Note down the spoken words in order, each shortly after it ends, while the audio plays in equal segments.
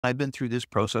I've been through this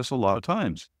process a lot of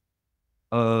times.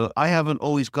 I haven't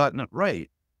always gotten it right.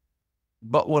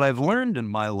 But what I've learned in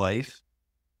my life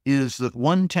is that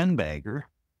one 10 bagger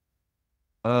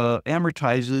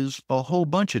amortizes a whole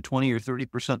bunch of 20 or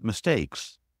 30%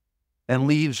 mistakes and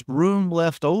leaves room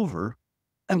left over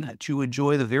and to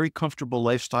enjoy the very comfortable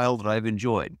lifestyle that I've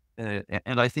enjoyed.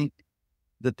 And I think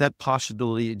that that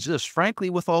possibility exists,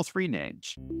 frankly, with all three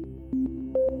names.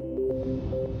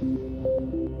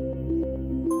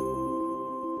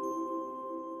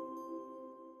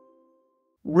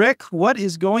 Rick, what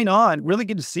is going on? Really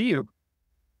good to see you.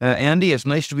 Andy, it's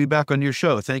nice to be back on your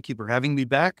show. Thank you for having me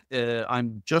back.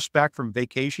 I'm just back from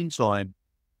vacation, so I'm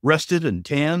rested and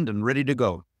tanned and ready to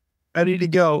go. Ready to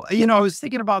go. You know, I was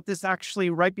thinking about this actually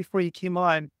right before you came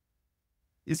on.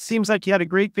 It seems like you had a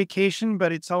great vacation,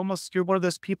 but it's almost you're one of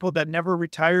those people that never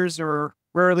retires or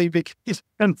rarely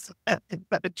vacations. Is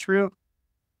that true?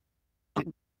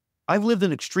 I've lived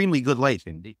an extremely good life,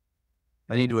 Andy.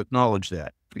 I need to acknowledge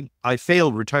that. I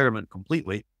failed retirement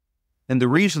completely. And the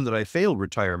reason that I failed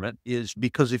retirement is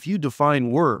because if you define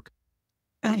work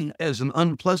as an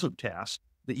unpleasant task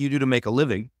that you do to make a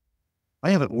living,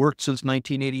 I haven't worked since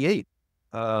 1988.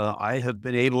 I have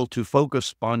been able to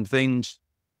focus on things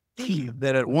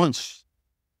that at once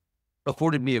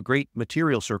afforded me a great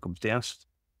material circumstance,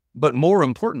 but more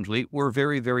importantly, were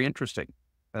very, very interesting.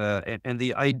 And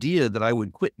the idea that I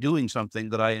would quit doing something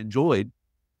that I enjoyed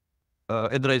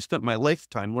and that I spent my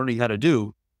lifetime learning how to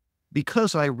do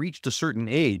because I reached a certain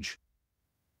age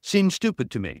seemed stupid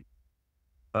to me.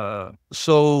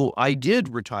 So I did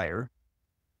retire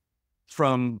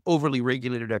from overly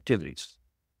regulated activities.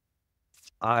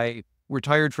 I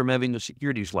retired from having a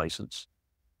securities license.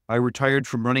 I retired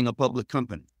from running a public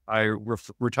company. I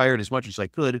retired as much as I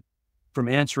could from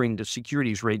answering to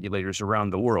securities regulators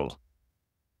around the world.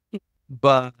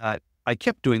 But I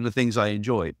kept doing the things I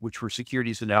enjoyed, which were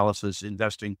securities analysis,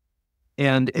 investing,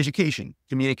 and education,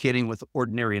 communicating with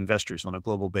ordinary investors on a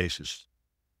global basis.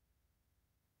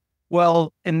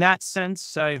 Well, in that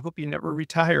sense, I hope you never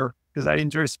retire because I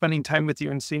enjoy spending time with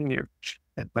you and seeing you.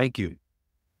 Thank you.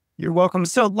 You're welcome.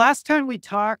 So last time we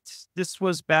talked, this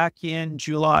was back in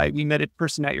July. We met in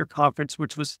person at your conference,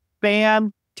 which was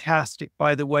fantastic,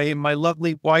 by the way. And my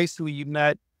lovely wife, who you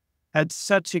met, had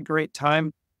such a great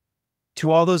time.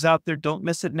 To all those out there, don't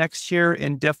miss it next year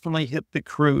and definitely hit the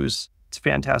cruise. It's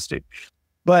fantastic.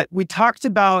 But we talked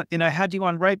about, and I had you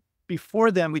on right before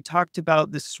then, we talked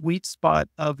about the sweet spot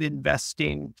of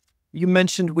investing. You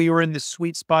mentioned we were in the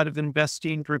sweet spot of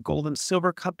investing for gold and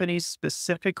silver companies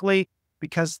specifically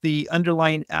because the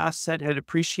underlying asset had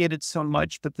appreciated so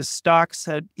much, but the stocks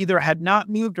had either had not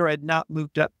moved or had not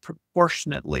moved up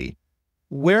proportionately.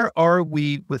 Where are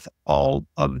we with all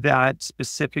of that,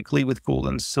 specifically with gold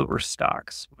and silver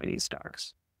stocks, mining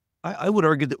stocks? I would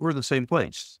argue that we're in the same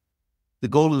place. The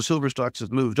gold and silver stocks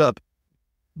have moved up,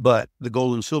 but the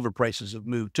gold and silver prices have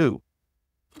moved too.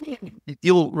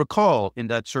 You'll recall in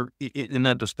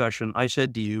that discussion, I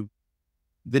said to you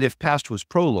that if past was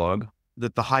prologue,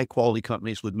 that the high quality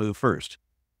companies would move first,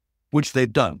 which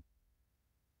they've done.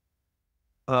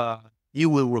 You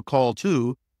will recall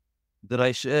too that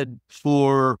I said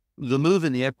for the move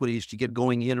in the equities to get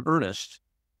going in earnest,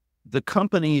 the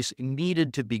companies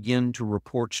needed to begin to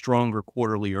report stronger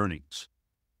quarterly earnings.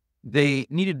 They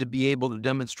needed to be able to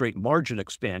demonstrate margin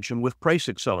expansion with price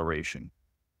acceleration.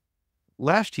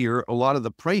 Last year, a lot of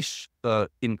the price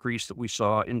increase that we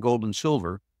saw in gold and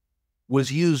silver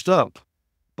was used up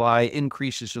by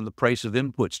increases in the price of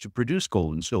inputs to produce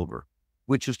gold and silver,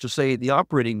 which is to say the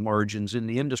operating margins in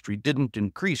the industry didn't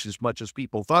increase as much as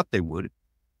people thought they would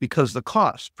because the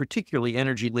costs, particularly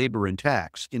energy, labor, and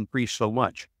tax, increased so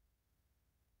much.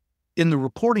 In the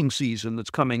reporting season that's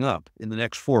coming up in the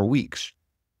next 4 weeks,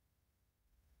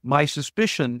 my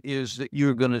suspicion is that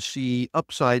you're going to see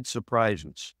upside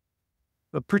surprises,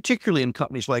 particularly in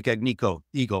companies like Agnico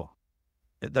Eagle.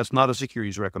 That's not a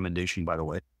securities recommendation, by the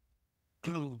way.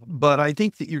 But I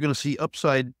think that you're going to see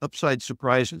upside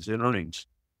surprises in earnings.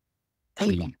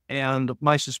 And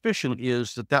my suspicion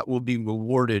is that that will be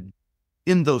rewarded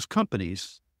in those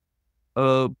companies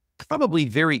probably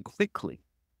very quickly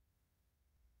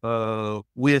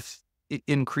with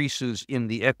increases in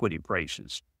the equity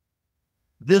prices.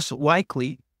 This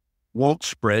likely won't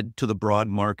spread to the broad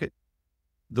market,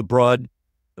 the broad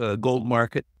gold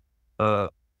market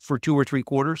for 2 or 3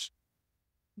 quarters.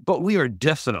 But we are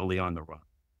definitely on the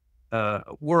run.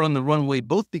 We're on the runway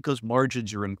both because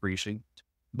margins are increasing,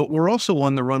 but we're also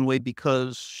on the runway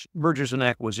because mergers and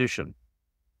acquisition,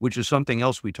 which is something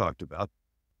else we talked about,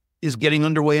 is getting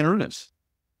underway in earnest.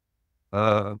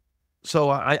 So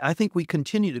I think we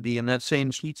continue to be in that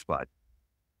same sweet spot.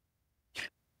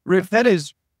 Rick, that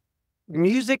is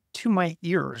music to my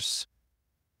ears.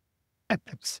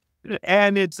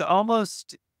 And it's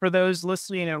almost, for those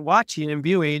listening and watching and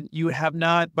viewing, you have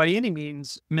not by any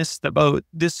means missed the boat.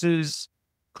 This is,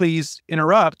 please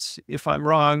interrupt if I'm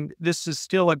wrong. This is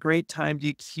still a great time to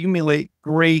accumulate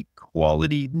great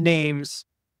quality names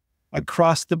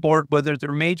across the board, whether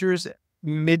they're majors,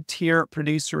 mid-tier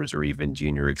producers, or even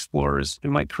junior explorers.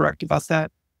 Am I correct about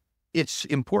that? It's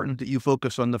important that you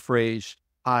focus on the phrase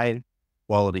high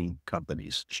quality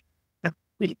companies.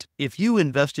 Neat. If you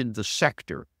invest in the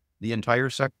sector, the entire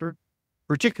sector,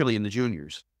 particularly in the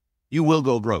juniors, you will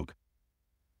go broke.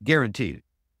 Guaranteed.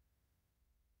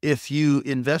 If you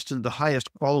invest in the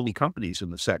highest quality companies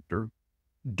in the sector,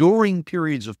 during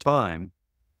periods of time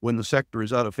when the sector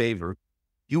is out of favor,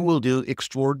 you will do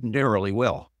extraordinarily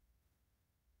well.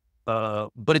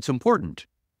 But it's important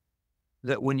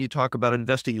that when you talk about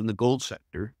investing in the gold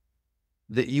sector,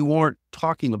 that you aren't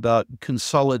talking about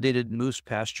consolidated moose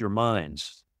pasture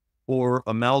mines or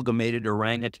amalgamated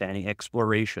orangutan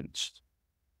explorations.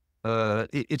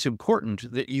 It's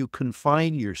important that you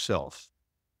confine yourself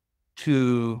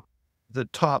to the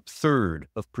top third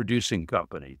of producing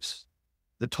companies,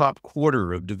 the top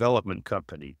quarter of development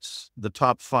companies, the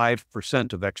top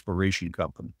 5% of exploration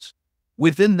companies.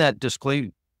 Within that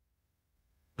disclaimer,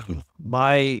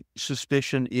 my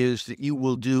suspicion is that you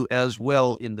will do as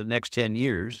well in the next 10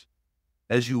 years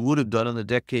as you would have done in the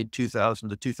decade 2000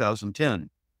 to 2010,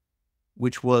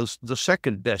 which was the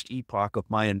second best epoch of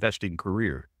my investing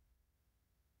career.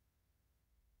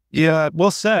 Yeah, well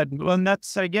said. Well, and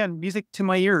that's, again, music to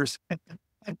my ears.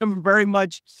 I'm very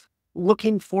much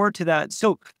looking forward to that.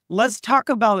 So let's talk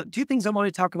about two things I want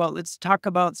to talk about. Let's talk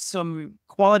about some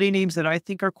quality names that I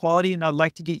think are quality, and I'd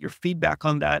like to get your feedback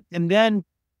on that. And then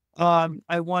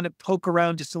I want to poke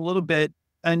around just a little bit.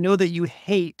 I know that you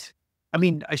hate, let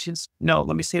me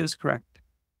say this correct.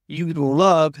 You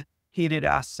love hated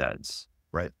assets.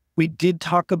 Right. We did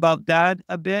talk about that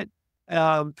a bit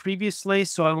previously.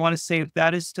 So I want to say, if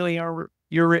that is still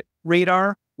your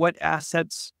radar, what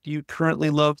assets do you currently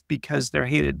love because they're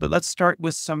hated? But let's start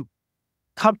with some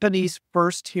companies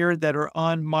first here that are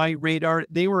on my radar.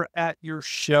 They were at your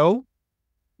show,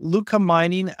 LUCA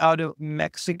Mining out of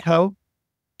Mexico.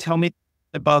 Tell me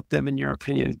about them in your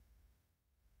opinion.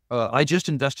 I just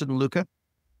invested in LUCA.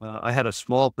 I had a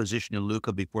small position in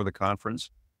LUCA before the conference.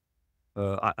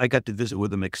 I got to visit with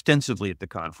them extensively at the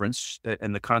conference,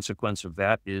 and the consequence of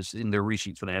that is in their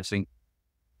recent financing,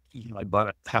 I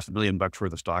bought $500,000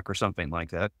 worth of stock or something like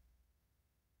that.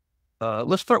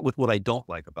 Let's start with what I don't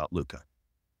like about LUCA.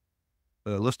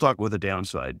 Let's talk with the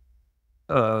downside.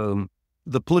 The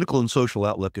political and social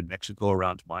outlook in Mexico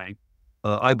around mining,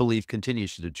 I believe,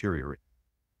 continues to deteriorate.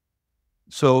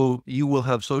 So you will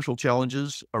have social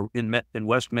challenges in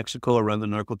West Mexico around the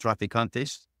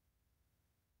narcotraficantes.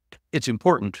 It's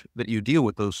important that you deal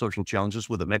with those social challenges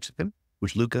with a Mexican,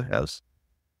 which LUCA has,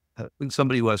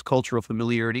 somebody who has cultural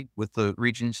familiarity with the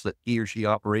regions that he or she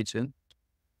operates in.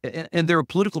 And there are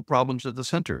political problems at the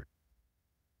center.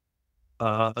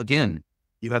 Again,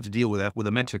 you have to deal with that with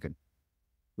a Mexican.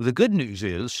 The good news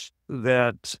is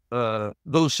that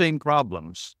those same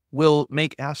problems will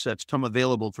make assets come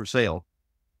available for sale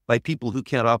by people who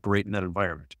can't operate in that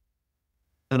environment.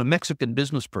 And a Mexican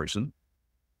business person,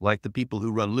 like the people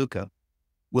who run LUCA,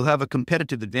 will have a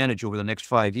competitive advantage over the next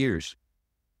 5 years,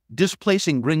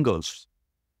 displacing gringos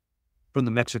from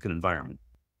the Mexican environment.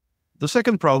 The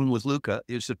second problem with LUCA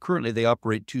is that currently they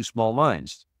operate 2 small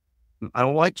mines. I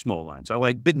don't like small mines. I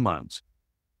like big mines.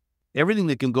 Everything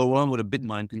that can go wrong with a big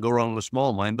mine can go wrong with a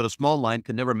small mine, but a small mine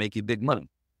can never make you big money.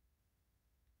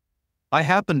 I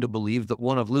happen to believe that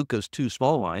one of LUCA's 2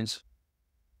 small mines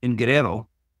in Guerrero,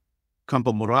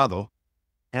 Campo Morado,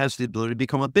 has the ability to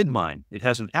become a big mine. It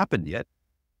hasn't happened yet,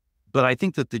 but I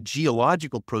think that the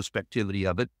geological prospectivity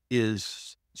of it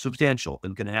is substantial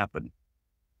and can happen.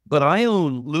 But I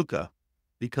own LUCA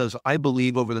because I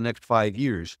believe over the next 5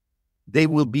 years, they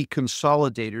will be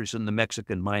consolidators in the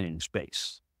Mexican mining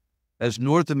space, as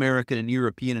North American and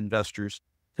European investors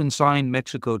consign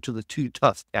Mexico to the too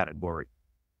tough category.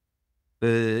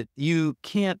 You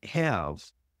can't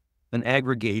have an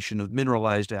aggregation of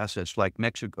mineralized assets like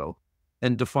Mexico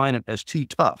and define it as too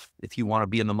tough if you want to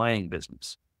be in the mining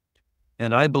business.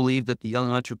 And I believe that the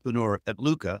young entrepreneur at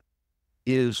LUCA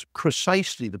is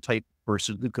precisely the type of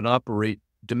person who can operate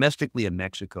domestically in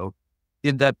Mexico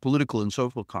in that political and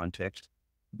social context,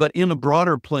 but in a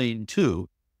broader plane too,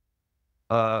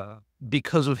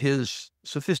 because of his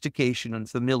sophistication and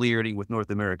familiarity with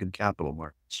North American capital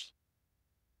markets.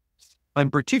 I'm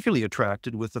particularly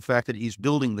attracted with the fact that he's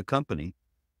building the company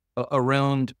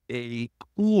around a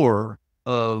core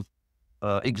of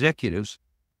executives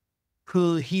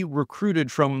who he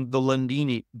recruited from the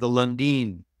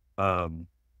Lundin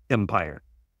empire.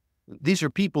 These are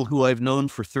people who I've known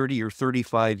for 30 or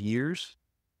 35 years.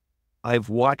 I've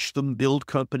watched them build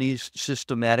companies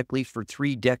systematically for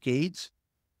 3 decades.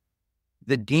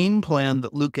 The game plan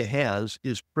that LUCA has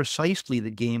is precisely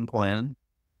the game plan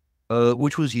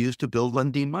which was used to build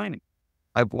Lundin Mining.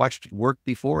 I've watched it work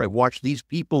before. I've watched these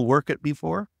people work it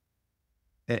before.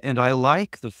 And I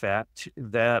like the fact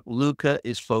that LUCA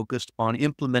is focused on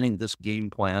implementing this game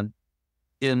plan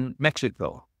in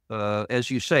Mexico.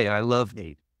 As you say, I love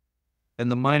hate.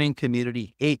 And the mining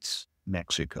community hates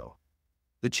Mexico.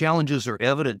 The challenges are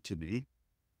evident to me,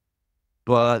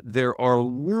 but there are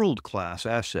world-class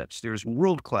assets. There's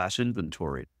world-class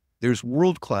inventory. There's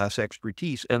world-class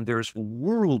expertise, and there's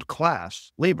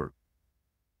world-class labor.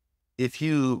 If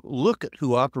you look at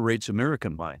who operates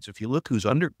American mines, if you look who's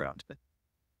underground,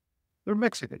 they're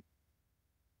Mexican.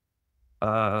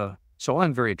 So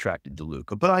I'm very attracted to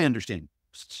LUCA, but I understand.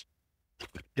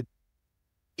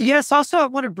 Yes. Also, I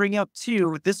want to bring up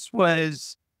too,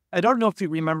 I don't know if you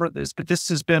remember this, but this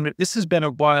has been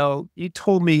a while. You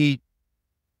told me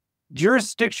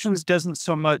jurisdictions doesn't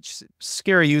so much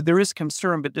scare you. There is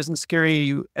concern, but doesn't scare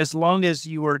you as long as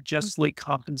you are justly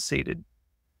compensated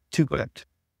to it.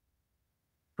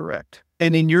 Correct.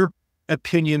 And in your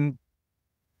opinion,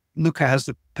 LUCA has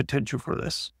the potential for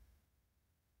this.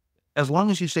 As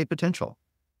long as you say potential.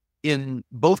 In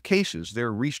both cases,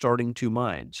 they're restarting 2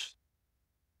 mines.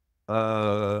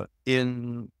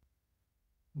 In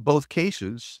both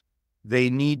cases, they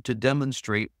need to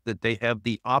demonstrate that they have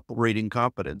the operating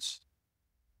competence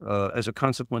as a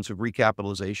consequence of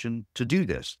recapitalization to do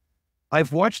this.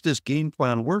 I've watched this game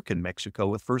plan work in Mexico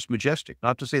with First Majestic.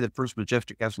 Not to say that First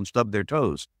Majestic hasn't stubbed their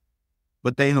toes,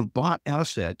 but they have bought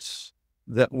assets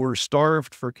that were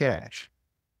starved for cash,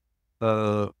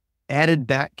 added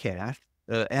back cash,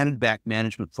 added back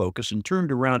management focus, and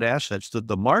turned around assets that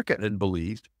the market had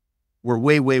believed were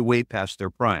way, way, way past their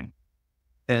prime.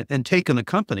 And taken a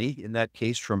company, in that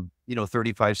case, from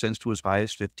 35 cents to as high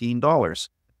as $15.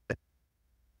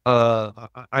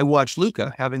 I watched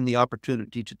LUCA having the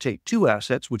opportunity to take 2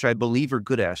 assets, which I believe are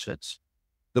good assets,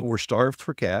 that were starved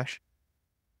for cash,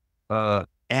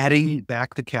 adding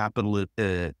back the capital,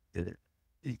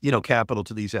 capital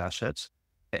to these assets,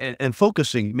 and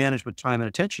focusing management time and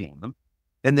attention on them,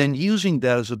 and then using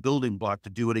that as a building block to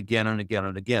do it again and again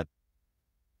and again.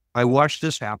 I watched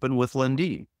this happen with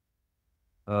Lundin.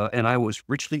 And I was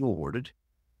richly rewarded,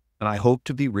 and I hope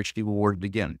to be richly rewarded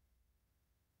again.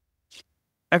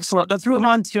 Excellent. Let's move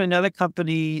on to another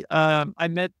company. I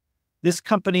met this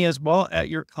company as well at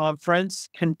your conference,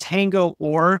 Contango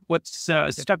Ore. What's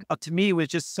stuck out to me was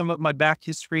just some of my back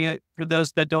history. For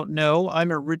those that don't know, I'm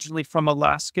originally from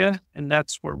Alaska, and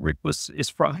that's where Rick is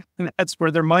from. And that's where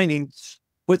they're mining.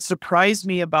 What surprised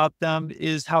me about them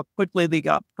is how quickly they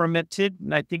got permitted,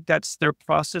 and I think that's their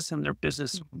process and their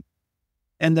business.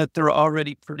 And that they're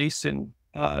already producing.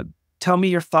 Tell me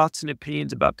your thoughts and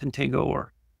opinions about Contango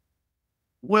Ore.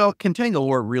 Well, Contango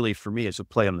Ore really, for me, is a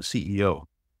play on the CEO,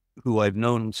 who I've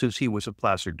known since he was a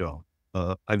placer dome.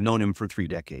 I've known him for 3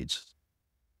 decades.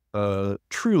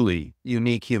 Truly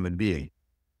unique human being.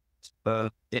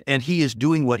 And he is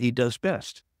doing what he does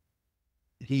best.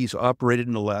 He's operated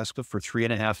in Alaska for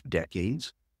 3.5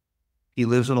 decades. He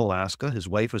lives in Alaska. His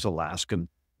wife is Alaskan.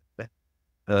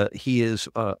 He is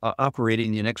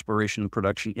operating in exploration and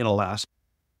production in Alaska.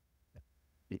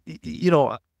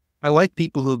 I like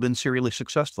people who have been serially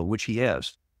successful, which he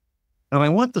has. And I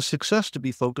want the success to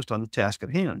be focused on the task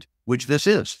at hand, which this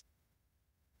is.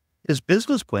 His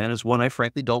business plan is one I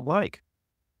frankly don't like.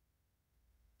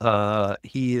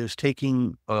 He is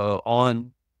taking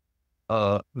on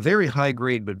very high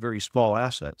grade but very small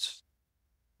assets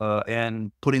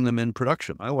and putting them in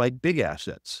production. I like big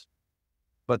assets.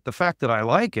 But the fact that I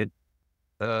like it,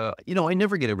 I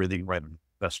never get everything right on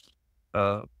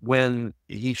investment. When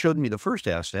he showed me the first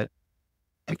asset,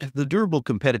 the durable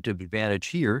competitive advantage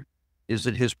here is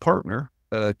that his partner,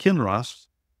 Kinross,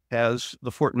 has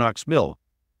the Fort Knox mill,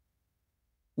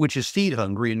 which is feed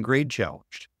hungry and grade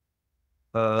challenged.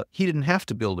 He didn't have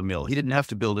to build a mill. He didn't have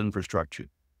to build infrastructure.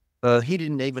 He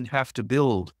didn't even have to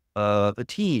build a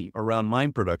team around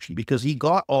mine production because he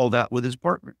got all that with his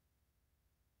partner.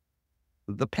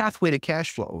 The pathway to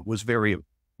cash flow was very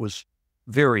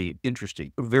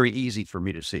interesting, very easy for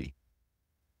me to see.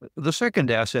 The second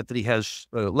asset that he has,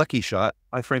 Lucky Shot,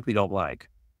 I frankly don't like,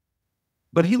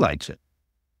 but he likes it.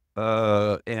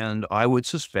 And I would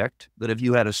suspect that if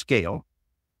you had a scale,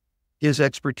 his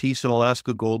expertise in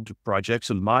Alaska gold projects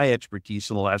and my expertise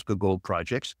in Alaska gold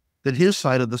projects that his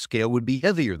side of the scale would be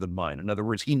heavier than mine. In other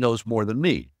words, he knows more than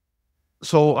me.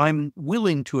 So I'm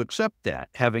willing to accept that,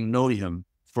 having known him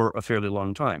for a fairly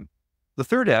long time. The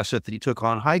third asset that he took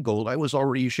on, High Gold, I was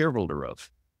already a shareholder of.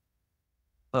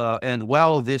 And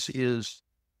while this is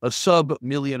a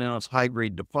sub-million ounce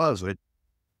high-grade deposit,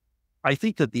 I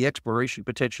think that the exploration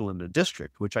potential in the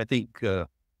district, which I think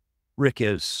Rick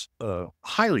is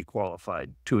highly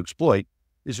qualified to exploit,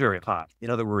 is very high. In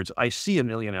other words, I see 1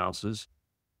 million ounces,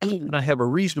 and I have a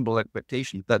reasonable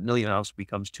expectation that 1 million ounces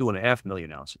becomes 2.5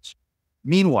 million ounces.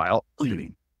 Meanwhile,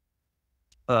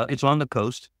 it's on the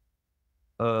coast,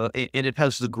 and it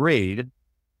has the grade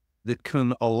that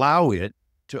can allow it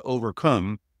to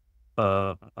overcome,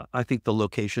 I think, the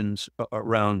locations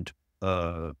around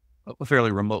a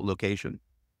fairly remote location.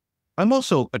 I'm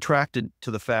also attracted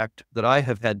to the fact that I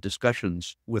have had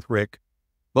discussions with Rick,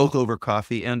 both over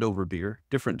coffee and over beer,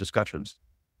 different discussions,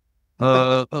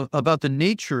 about the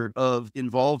nature of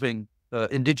involving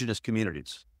indigenous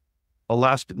communities,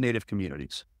 Alaska Native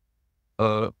communities.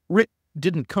 Rick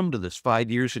didn't come to this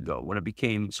 5 years ago when it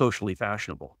became socially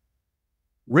fashionable.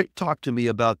 Rick talked to me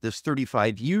about this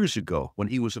 35 years ago when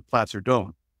he was at Placer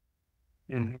Dome.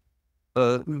 And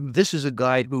this is a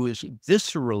guy who is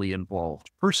viscerally involved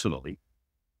personally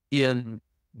in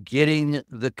getting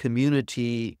the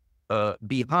community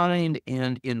behind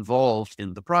and involved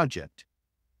in the project.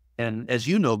 And as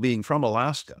you know, being from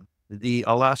Alaska, the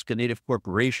Alaska Native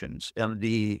corporations and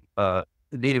the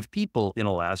Native people in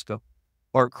Alaska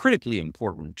are critically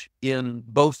important in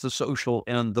both the social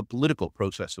and the political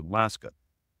process of Alaska.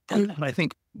 And I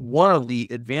think one of the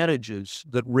advantages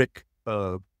that Rick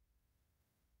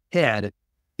had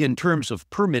in terms of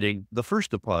permitting the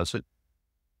first deposit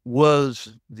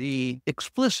was the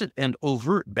explicit and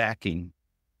overt backing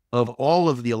of all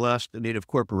of the Alaska Native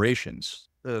corporations,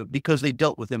 because they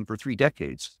dealt with him for 3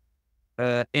 decades.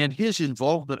 And his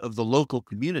involvement of the local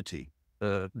community,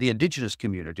 the indigenous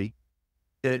community,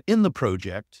 in the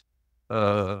project,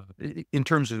 in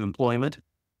terms of employment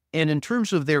and in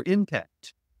terms of their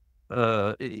impact,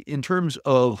 in terms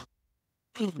of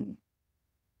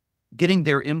getting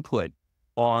their input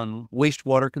on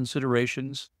wastewater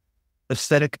considerations,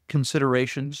 aesthetic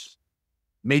considerations,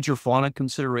 major fauna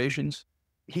considerations.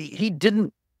 He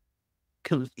didn't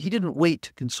wait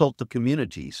to consult the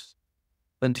communities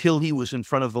until he was in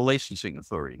front of the licensing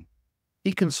authority.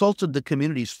 He consulted the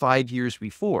communities 5 years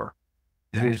before.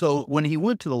 So when he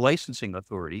went to the licensing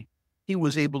authority, he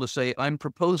was able to say, I'm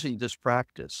proposing this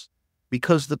practice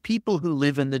because the people who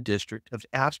live in the district have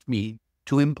asked me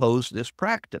to impose this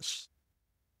practice.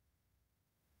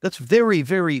 That's very,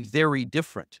 very, very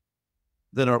different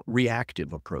than a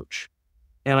reactive approach.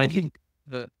 And I think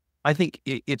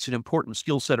it's an important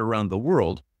skill set around the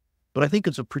world, but I think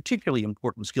it's a particularly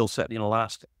important skill set in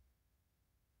Alaska.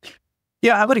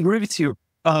 Yeah, I would agree with you.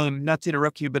 Not to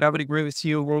interrupt you, but I would agree with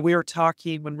you. When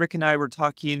Rick and I were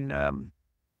talking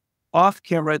off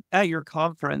camera at your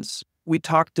conference, we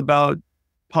talked about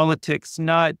politics,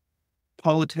 not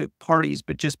politic parties,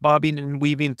 but just bobbing and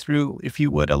weaving through, if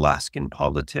you would, Alaskan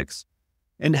politics,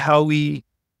 and how we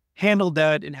handled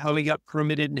that and how we got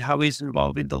permitted and how he's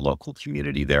involving the local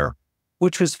community there,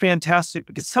 which was fantastic.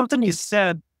 Because something you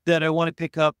said that I want to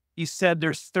pick up, you said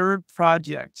their third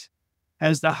project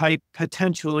has the high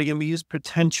potential, and we use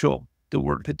potential, the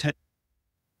word potential,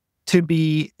 to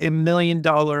be a million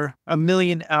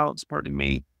ounce,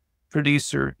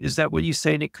 producer. Is that what you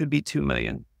saying? It could be 2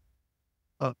 million.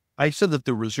 I said that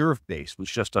the reserve base was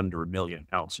just under 1 million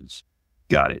ounces.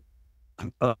 Got it.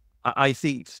 I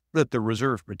think that the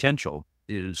reserve potential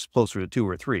is closer to 2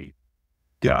 or 3.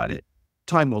 Got it.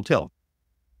 Time will tell.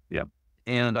 Yeah.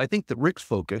 And I think that Rick's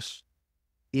focus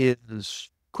is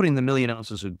putting the 1 million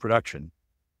ounces in production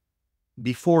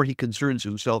before he concerns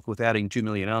himself with adding 2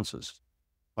 million ounces.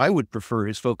 I would prefer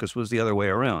his focus was the other way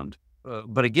around.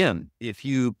 But again, if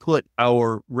you put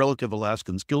our relative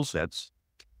Alaskan skill sets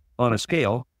on a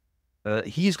scale,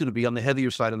 he's going to be on the heavier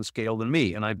side of the scale than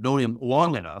me. And I've known him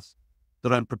long enough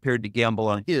that I'm prepared to gamble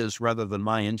on his rather than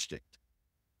my instinct.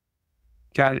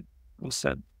 Got it. Well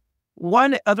said.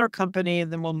 One other company,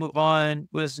 and then we'll move on,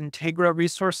 was Integra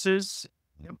Resources.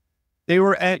 Yep. They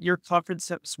were at your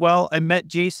conference as well. I met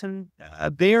Jason.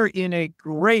 They're in a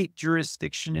great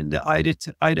jurisdiction in the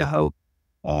Idaho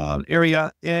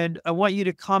area. And I want you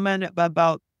to comment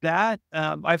about that.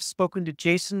 I've spoken to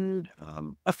Jason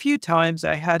a few times.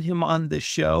 I had him on the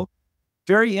show.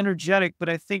 Very energetic, but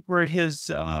I think we're at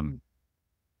his, I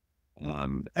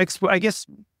guess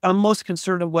I'm most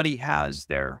concerned of what he has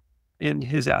there in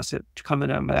his asset.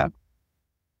 Comment on that.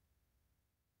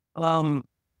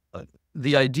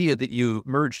 the idea that you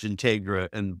merged Integra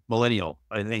and Millennial,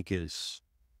 I think, is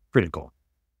critical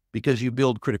because you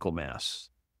build critical mass.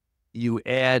 You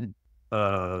add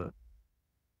the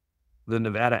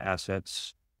Nevada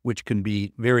assets, which can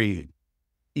be very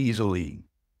easily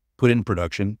put in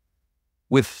production,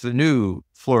 with the new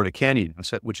Florida Canyon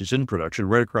asset, which is in production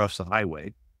right across the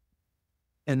highway.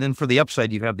 And then for the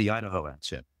upside, you have the Idaho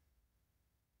asset.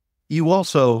 You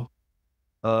also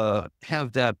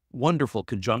have that wonderful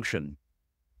conjunction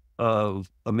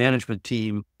of a management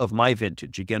team of my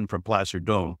vintage, again from Placer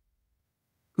Dome,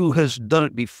 who has done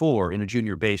it before in a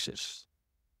junior basis.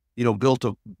 You know, built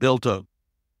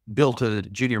a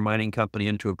junior mining company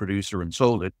into a producer and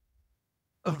sold it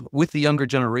with the younger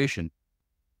generation,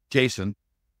 Jason,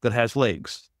 that has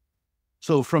legs.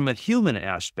 So from a human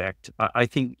aspect, I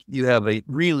think you have a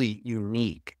really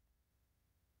unique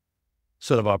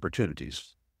set of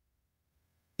opportunities.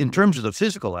 In terms of the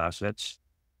physical assets,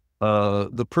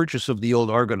 the purchase of the old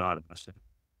Argonaut asset,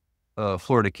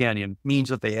 Florida Canyon, means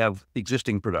that they have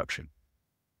existing production,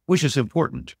 which is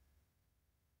important.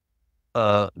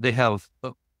 They have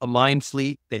a mine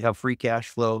fleet, they have free cash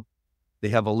flow, they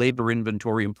have a labor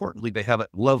inventory. Importantly, they have a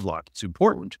Lovelock. It's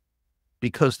important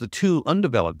because the two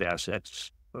undeveloped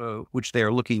assets, which they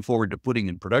are looking forward to putting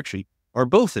in production, are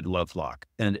both at Lovelock.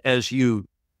 And as you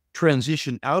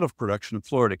transition out of production of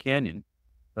Florida Canyon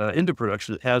into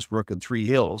production at Hasbrook and Three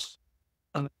Hills,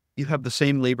 you have the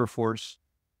same labor force,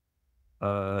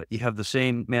 you have the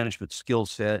same management skill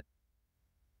set,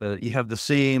 you have the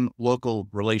same local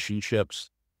relationships.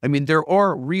 I mean, there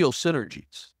are real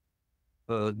synergies,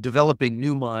 developing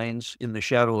new mines in the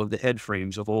shadow of the head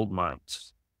frames of old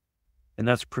mines. And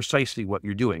that's precisely what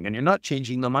you're doing. And you're not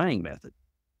changing the mining method.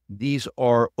 These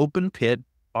are open pit,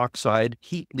 oxide,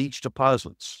 heat leach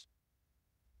deposits,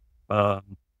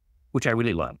 which I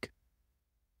really like.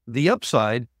 The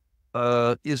upside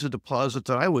is a deposit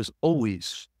that I was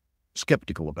always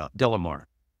skeptical about, Delamar,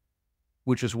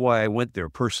 which is why I went there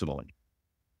personally.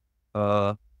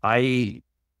 I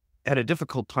had a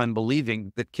difficult time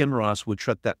believing that Kinross would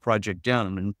shut that project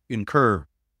down and incur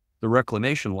the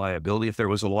reclamation liability if there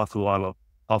was an awful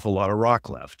lot of rock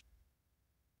left.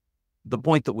 The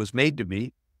point that was made to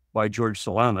me by George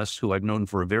Salamis, who I've known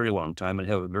for a very long time and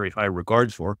have a very high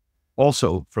regards for,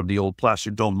 also from the old Placer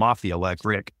Dome Mafia like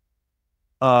Rick,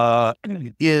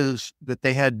 is that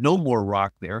they had no more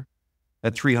rock there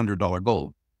at $300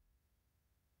 gold.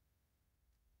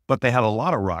 But they had a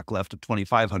lot of rock left at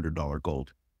 $2,500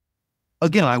 gold.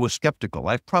 Again, I was skeptical.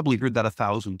 I've probably heard that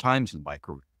 1,000 times in my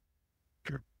career.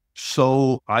 Sure.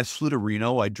 So I flew to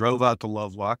Reno. I drove out to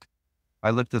Lovelock. I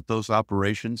looked at those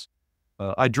operations.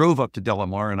 I drove up to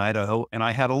Delamar in Idaho, and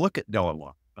I had a look at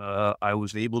Delamar. I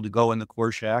was able to go in the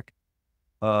core shack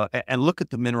and look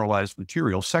at the mineralized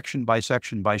material section by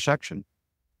section by section.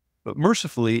 But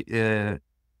mercifully, in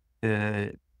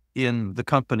the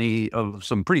company of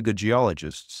some pretty good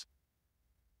geologists,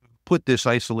 put this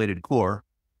isolated core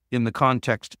in the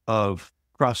context of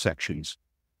cross sections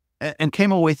and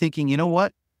came away thinking, you know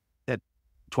what? At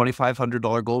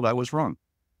 $2,500 gold, I was wrong.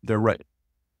 They're right.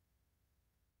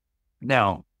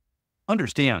 Now,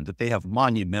 understand that they have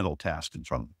monumental tasks in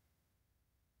front of them.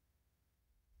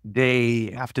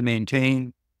 They have to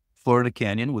maintain Florida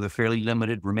Canyon with a fairly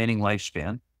limited remaining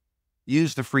lifespan,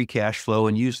 use the free cash flow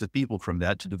and use the people from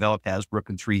that to develop Hasbrook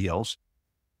and Three Hills.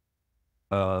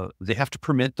 They have to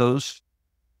permit those.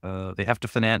 They have to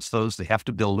finance those. They have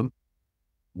to build them,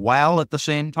 while at the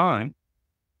same time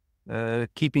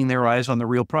keeping their eyes on the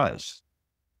real prize,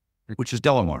 which is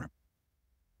Delamar.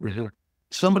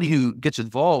 Somebody who gets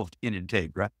involved in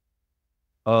Integra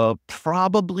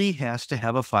probably has to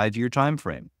have a 5-year time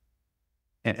frame.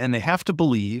 And they have to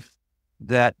believe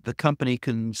that the company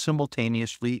can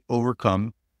simultaneously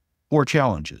overcome 4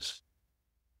 challenges.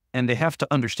 And they have to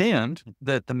understand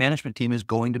that the management team is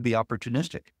going to be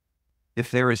opportunistic.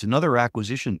 If there is another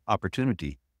acquisition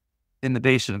opportunity in the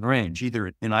Basin Range,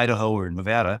 either in Idaho or in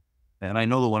Nevada, and I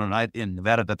know the one in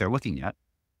Nevada that they're looking at,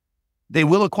 they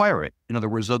will acquire it. In other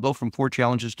words, they'll go from 4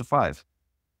 challenges to 5.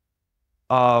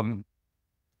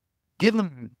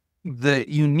 Given the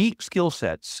unique skill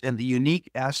sets and the unique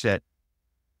asset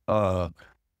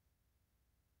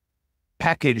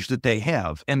package that they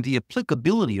have and the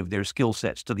applicability of their skill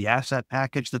sets to the asset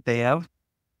package that they have,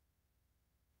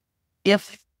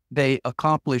 if they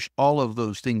accomplish all of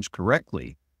those things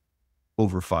correctly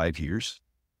over 5 years,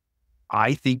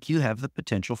 I think you have the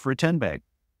potential for a 10 bag.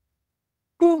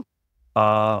 Cool.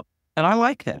 And I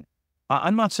like that.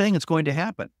 I'm not saying it's going to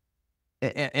happen.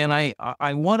 And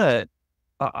I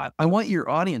want your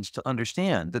audience to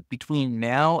understand that between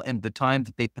now and the time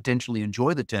that they potentially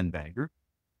enjoy the 10 bagger,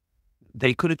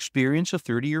 they could experience a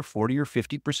 30 or 40 or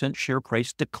 50% share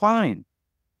price decline.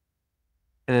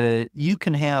 You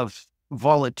can have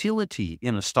volatility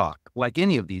in a stock, like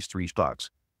any of these three stocks.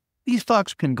 These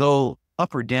stocks can go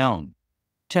up or down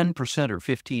 10% or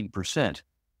 15%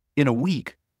 in a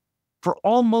week for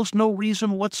almost no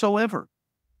reason whatsoever.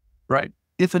 Right.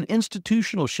 If an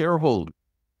institutional shareholder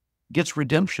gets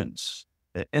redemptions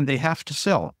and they have to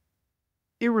sell,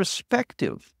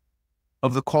 irrespective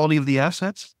of the quality of the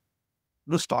assets,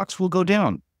 the stocks will go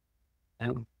down.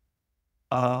 And,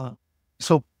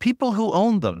 so people who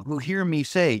own them, who hear me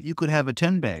say you could have a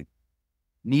 10 bag,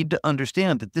 need to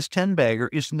understand that this 10 bagger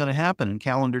isn't going to happen in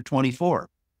calendar 24,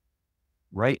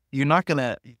 right? You're not going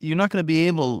to be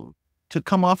able to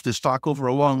come off this stock over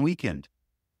a long weekend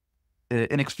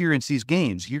and experience these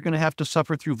gains. You're going to have to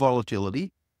suffer through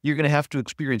volatility. You're going to have to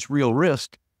experience real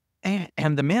risk.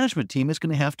 And the management team is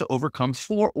going to have to overcome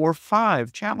 4 or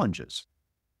 5 challenges.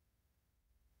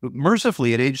 But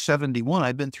mercifully, at age 71,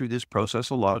 I've been through this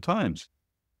process a lot of times.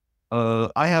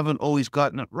 I haven't always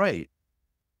gotten it right.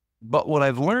 But what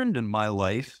I've learned in my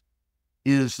life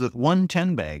is that one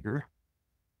 10-bagger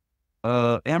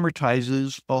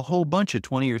amortizes a whole bunch of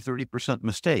 20 or 30%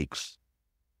 mistakes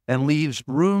and leaves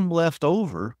room left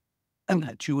over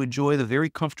to enjoy the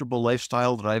very comfortable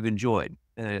lifestyle that I've enjoyed.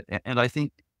 And I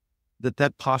think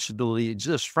that possibility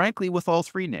exists, frankly, with all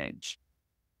three names.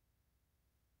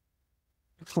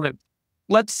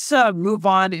 Let's move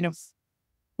on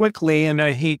quickly. And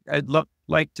I'd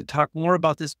like to talk more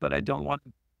about this, but I don't want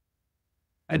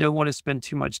to spend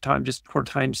too much time just for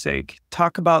time's sake.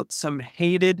 Talk about some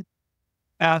hated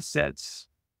assets,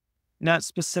 not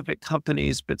specific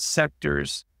companies, but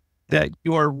sectors that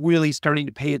you're really starting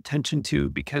to pay attention to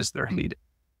because they're hated.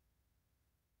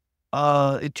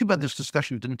 Too bad this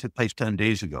discussion didn't take place 10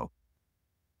 days ago,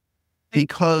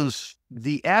 because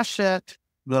the asset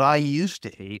that I used to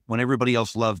hate when everybody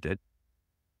else loved it,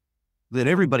 that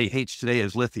everybody hates today,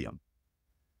 is lithium.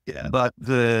 Yeah. But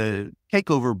the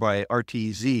takeover by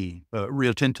RTZ,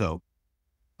 Rio Tinto,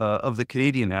 of the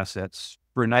Canadian assets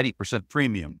for a 90%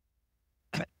 premium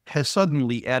has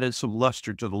suddenly added some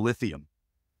luster to the lithium.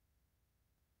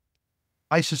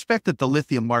 I suspect that the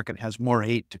lithium market has more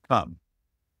hate to come.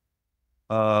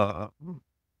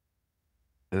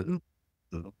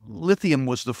 Lithium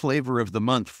was the flavor of the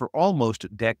month for almost a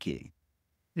decade.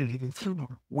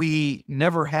 We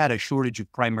never had a shortage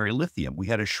of primary lithium. We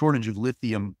had a shortage of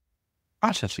lithium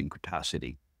processing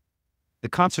capacity. The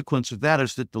consequence of that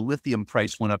is that the lithium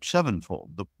price went up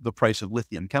 7-fold, the price of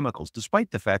lithium chemicals,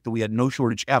 despite the fact that we had no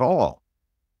shortage at all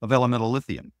of elemental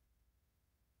lithium.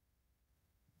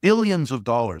 Billions of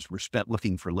dollars were spent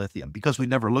looking for lithium because we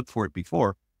never looked for it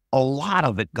before. A lot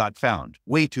of it got found,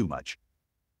 way too much.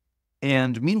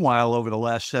 And meanwhile, over the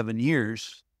last 7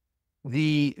 years,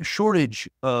 the shortage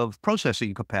of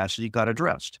processing capacity got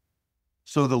addressed.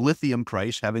 So the lithium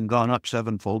price, having gone up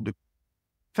 7-fold,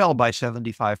 fell by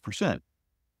 75%,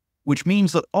 which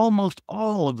means that almost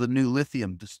all of the new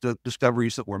lithium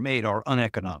discoveries that were made are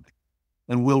uneconomic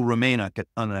and will remain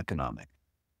uneconomic.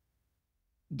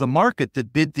 The market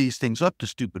that bid these things up to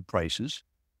stupid prices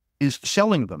is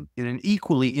selling them in an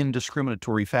equally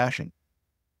indiscriminatory fashion,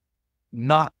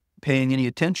 not paying any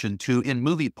attention to, in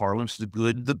movie parlance, the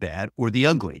good, the bad, or the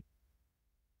ugly.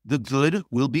 The good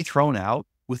will be thrown out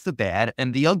with the bad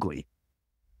and the ugly.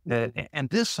 And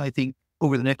this, I think,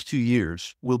 over the next 2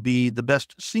 years, will be the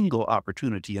best single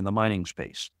opportunity in the mining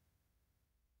space.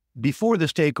 Before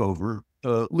this takeover,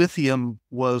 lithium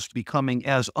was becoming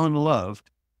as unloved,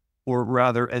 or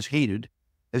rather as hated,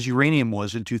 as uranium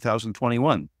was in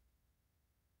 2021.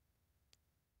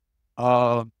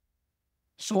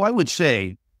 So I would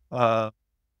say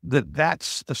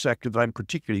that's a sector that I'm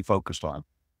particularly focused on.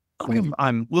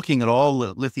 I'm looking at all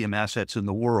the lithium assets in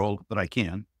the world that I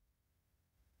can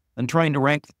and trying to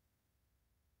rank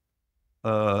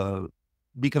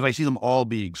because I see them all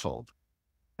being sold.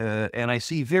 And I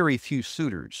see very few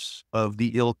suitors of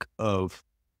the ilk of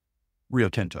Rio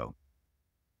Tinto.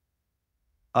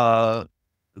 The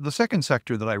second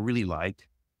sector that I really like,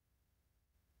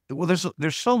 well,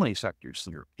 there's so many sectors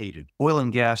that are hated. Oil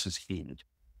and gas is hated.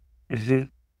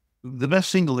 The best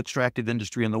single extractive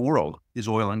industry in the world is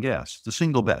oil and gas, the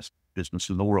single best business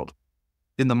in the world.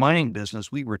 In the mining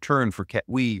business, we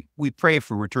pray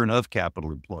for return of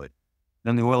capital employed.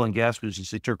 In the oil and gas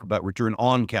business, they talk about return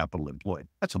on capital employed.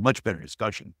 That's a much better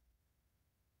discussion.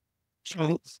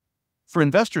 So for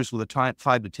investors with a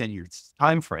 5 to 10 years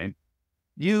time frame,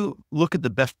 you look at the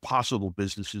best possible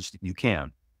businesses that you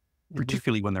can,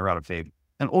 particularly when they're out of favor.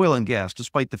 And oil and gas,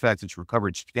 despite the fact that it's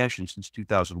recovered substantially since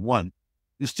 2001,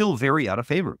 is still very out of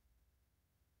favor.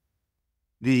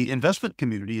 The investment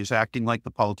community is acting like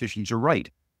the politicians are right.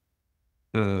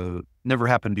 Never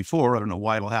happened before. I don't know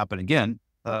why it'll happen again.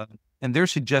 And they're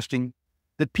suggesting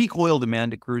that peak oil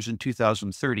demand occurs in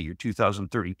 2030 or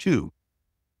 2032,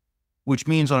 which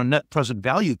means on a net present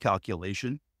value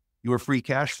calculation, your free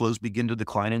cash flows begin to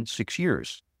decline in 6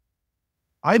 years.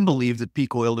 I believe that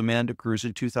peak oil demand occurs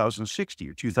in 2060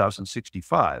 or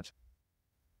 2065.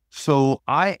 So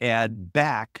I add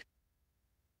back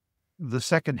the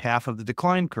second half of the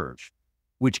decline curve,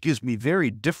 which gives me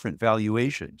very different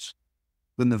valuations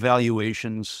than the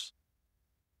valuations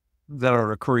that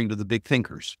are occurring to the big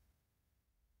thinkers.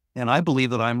 And I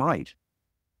believe that I'm right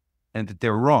and that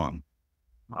they're wrong.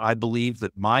 I believe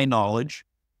that my knowledge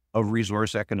of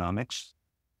resource economics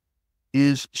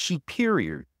is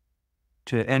superior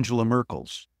to Angela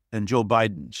Merkel's and Joe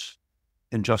Biden's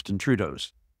and Justin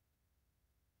Trudeau's.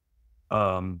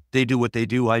 They do what they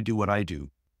do, I do what I do.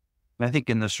 And I think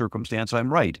in this circumstance,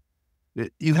 I'm right.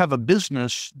 You have a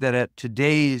business that at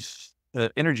today's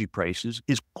energy prices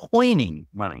is coining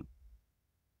money.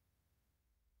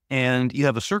 And you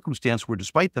have a circumstance where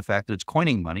despite the fact that it's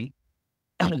coining money,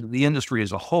 the industry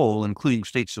as a whole, including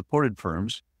state-supported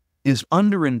firms, is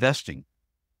underinvesting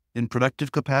in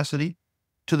productive capacity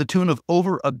to the tune of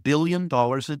over $1 billion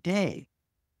a day.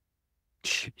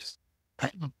 Jeez.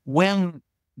 When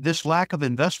this lack of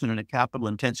investment in a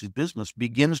capital-intensive business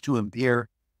begins to impair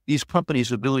these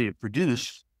companies' ability to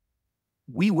produce,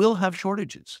 we will have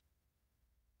shortages.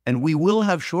 And we will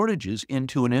have shortages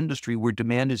into an industry where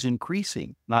demand is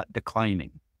increasing, not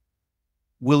declining.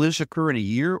 Will this occur in a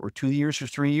year or 2 years or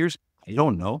 3 years? I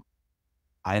don't know.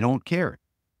 I don't care.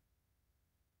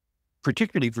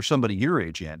 Particularly for somebody your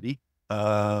age, Andy,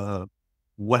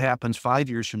 what happens 5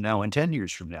 years from now and 10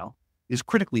 years from now is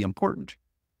critically important.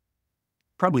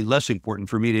 Probably less important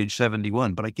for me at age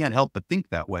 71, but I can't help but think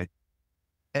that way.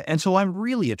 And so I'm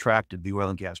really attracted to the oil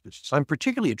and gas business. I'm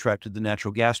particularly attracted to the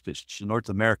natural gas business, the North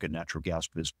American natural gas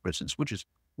business, which is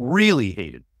really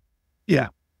hated. Yeah.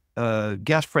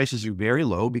 Gas prices are very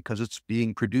low because it's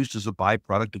being produced as a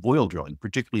byproduct of oil drilling,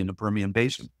 particularly in the Permian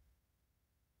Basin.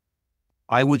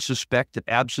 I would suspect that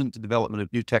absent the development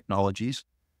of new technologies,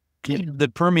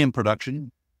 the Permian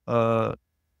production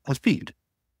has peaked.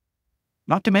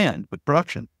 Not demand, but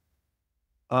production.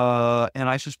 And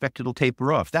I suspect it'll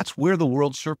taper off. That's where the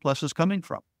world's surplus is coming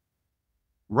from.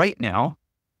 Right now,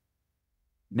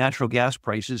 natural gas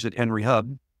prices at Henry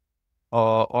Hub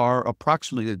are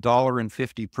approximately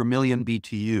 $1.50 per million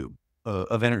BTU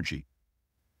of energy.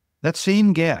 That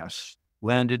same gas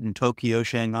landed in Tokyo,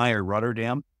 Shanghai, or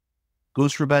Rotterdam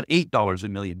goes for about $8 a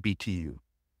million BTU.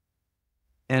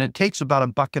 And it takes about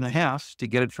 $1.50 to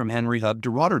get it from Henry Hub to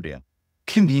Rotterdam.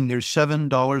 Can mean there's $7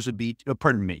 a BTU,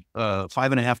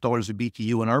 $5.50 a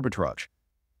BTU in arbitrage.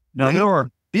 Now, there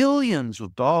are billions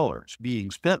of dollars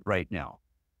being spent right now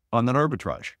on that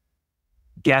arbitrage.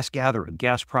 Gas gathering,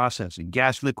 gas processing,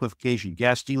 gas liquefaction,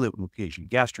 gas deliquefaction,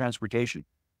 gas transportation,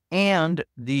 and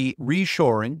the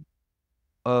reshoring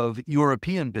of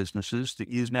European businesses that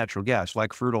use natural gas,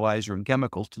 like fertilizer and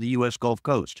chemicals, to the U.S. Gulf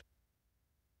Coast.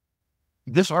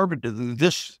 This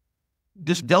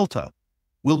delta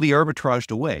will be arbitraged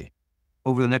away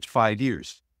over the next 5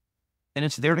 years, and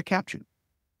it's there to capture.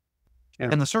 Yeah.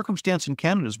 And the circumstance in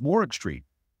Canada is more extreme.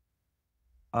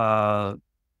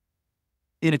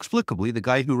 Inexplicably, the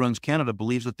guy who runs Canada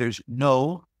believes that there's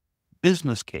no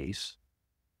business case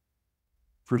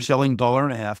for selling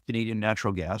 $1.50 Canadian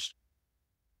natural gas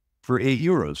for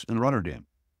 €8 in Rotterdam.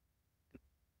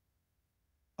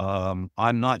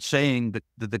 I'm not saying that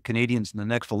the Canadians in the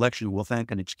next election will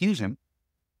thank and excuse him.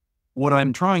 What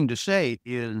I'm trying to say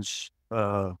is,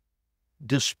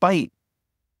 despite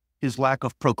his lack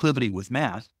of proclivity with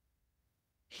math,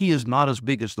 he is not as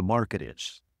big as the market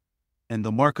is, and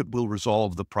the market will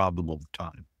resolve the problem over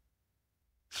time.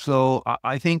 So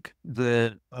I think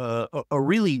a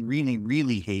really, really,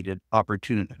 really hated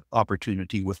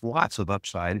opportunity with lots of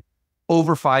upside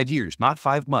over 5 years, not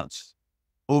 5 months,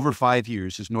 over 5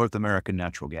 years is North American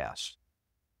natural gas.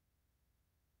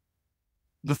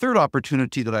 The third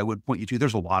opportunity that I would point you to,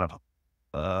 there's a lot of them.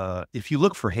 If you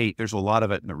look for hate, there's a lot of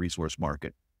it in the resource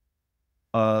market.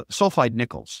 Sulfide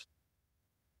nickels.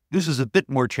 This is a bit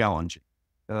more challenging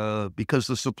because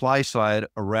the supply side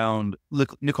around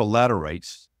nickel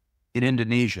laterites in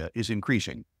Indonesia is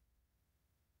increasing,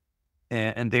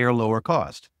 and they are lower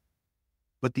cost.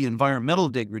 But the environmental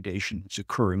degradation that's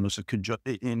occurring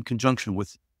in conjunction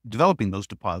with developing those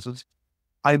deposits,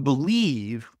 I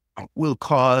believe, will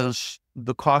cause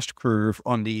the cost curve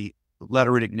on the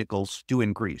lateritic nickels to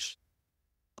increase.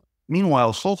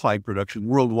 Meanwhile, sulfide production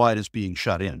worldwide is being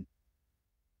shut in.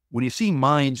 When you see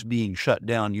mines being shut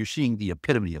down, you're seeing the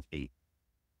epitome of hate.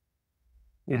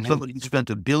 Mhm. Somebody spent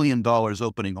 $1 billion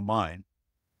opening a mine,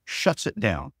 shuts it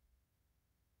down.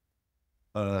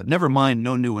 Never mind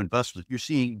no new investment. You're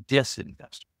seeing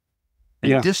disinvestment.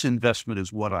 And Yeah. disinvestment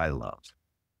is what I love.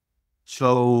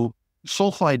 So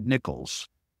sulfide nickels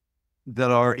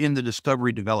that are in the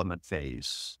discovery development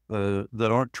phase,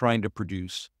 that aren't trying to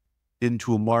produce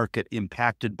into a market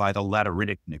impacted by the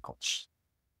lateritic nickels,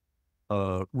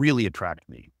 really attract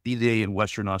me, be they in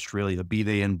Western Australia, be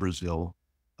they in Brazil,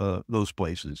 those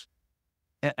places.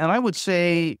 And I would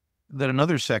say that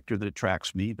another sector that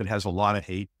attracts me that has a lot of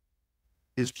hate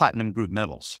is platinum group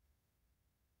metals.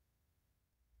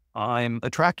 I'm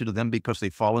attracted to them because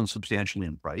they've fallen substantially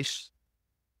in price.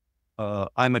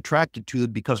 I'm attracted to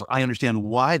them because I understand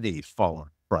why they've fallen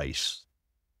in price,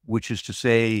 which is to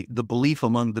say the belief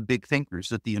among the big thinkers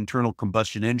that the internal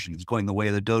combustion engine is going the way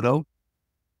of the dodo,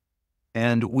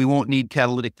 and we won't need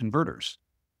catalytic converters,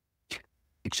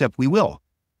 except we will.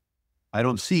 I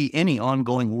don't see any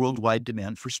ongoing worldwide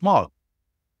demand for smog.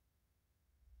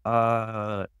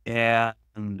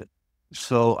 And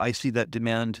so I see that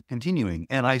demand continuing.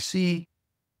 And I see,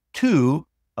 too,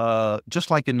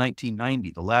 just like in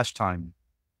 1990, the last time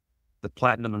the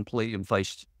platinum and palladium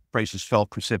prices fell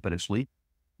precipitously,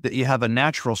 that you have a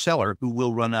natural seller who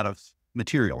will run out of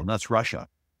material, and that's Russia.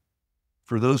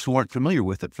 For those who aren't familiar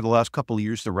with it, for the last couple of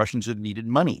years, the Russians have needed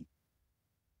money.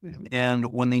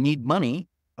 And when they need money,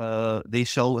 they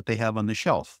sell what they have on the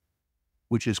shelf,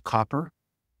 which is copper,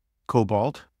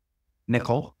 cobalt,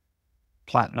 nickel,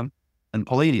 platinum, and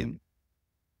palladium.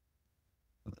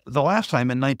 The last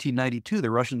time in 1992,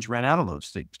 the Russians ran out of those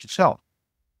things to sell.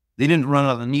 They didn't run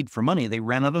out of the need for money. They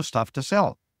ran out of stuff to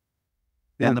sell.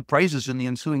 Yeah. And the prices in the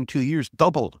ensuing 2 years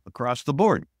doubled across the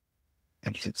board.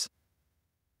 And this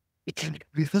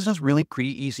is really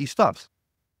pretty easy stuff.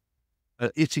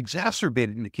 It's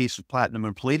exacerbated in the case of platinum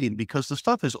and palladium because the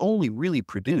stuff is only really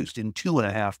produced in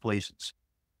 2.5 places.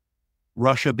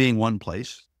 Russia being one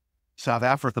place, South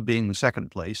Africa being the second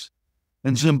place,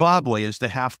 and Zimbabwe is the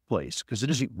half place because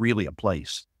it isn't really a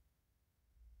place.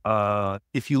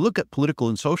 If you look at political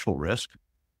and social risk,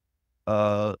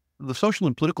 the social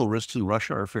and political risks in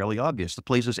Russia are fairly obvious. The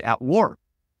place is at war.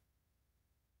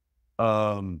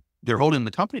 They're holding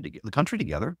the country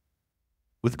together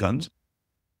with guns.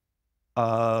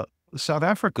 South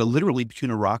Africa, literally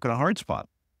between a rock and a hard spot.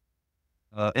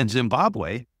 And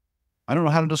Zimbabwe, I don't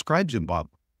know how to describe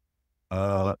Zimbabwe.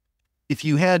 If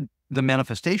you had the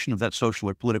manifestation of that social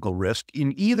or political risk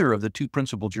in either of the two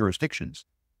principal jurisdictions,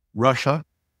 Russia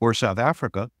or South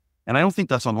Africa, and I don't think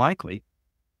that's unlikely,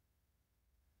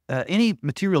 any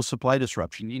material supply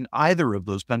disruption in either of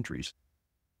those countries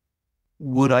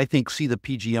would, I think, see the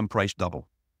PGM price double.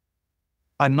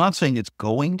 I'm not saying it's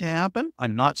going to happen.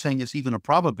 I'm not saying it's even a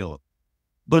probability,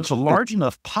 but it's a large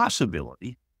enough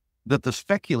possibility that the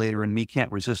speculator in me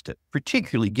can't resist it,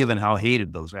 particularly given how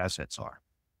hated those assets are.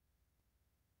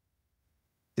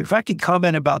 If I could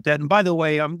comment about that, and by the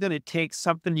way, I'm going to take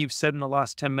something you've said in the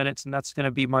last 10 minutes, and that's going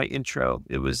to be my intro.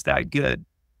 It was that good.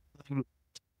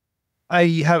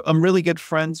 I'm really good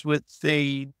friends with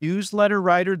a newsletter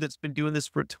writer that's been doing this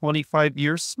for 25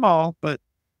 years, small, but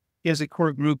he has a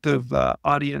core group of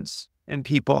audience and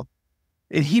people.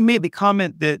 And he made the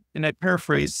comment that, and I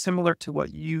paraphrase, similar to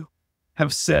what you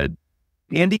have said,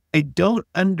 Andy, I don't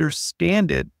understand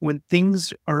it when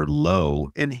things are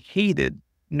low and hated.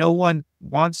 No one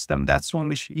wants them. That's when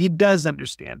he does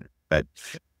understand it, but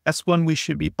that's when we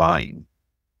should be buying.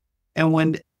 And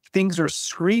when things are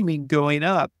screaming going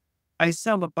up, I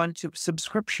sell a bunch of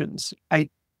subscriptions.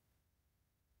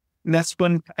 That's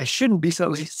when I shouldn't be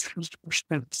selling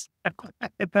subscriptions.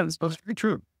 That's very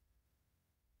true.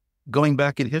 Going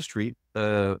back in history,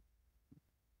 Bob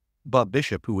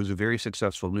Bishop, who was a very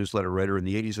successful newsletter writer in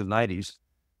the 80s and 90s,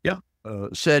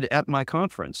 said at my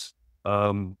conference,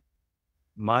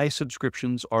 my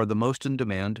subscriptions are the most in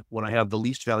demand when I have the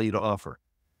least value to offer.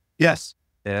 Yes.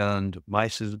 And my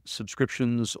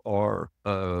subscriptions are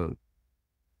the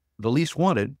least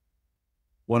wanted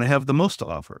when I have the most to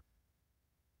offer.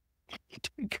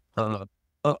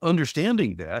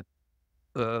 Understanding that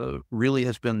really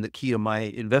has been the key of my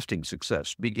investing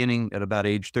success, beginning at about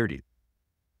age 30.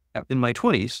 In my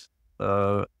 20s,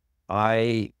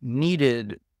 I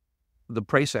needed the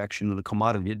price action of the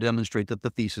commodity to demonstrate that the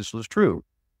thesis was true.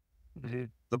 Mm-hmm.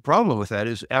 The problem with that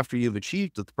is after you've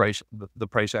achieved the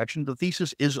price action, the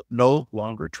thesis is no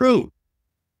longer true.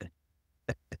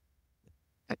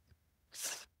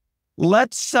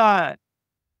 Let's talk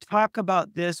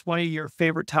about this. One of your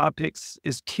favorite topics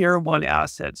is Tier 1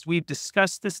 assets. We've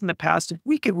discussed this in the past. If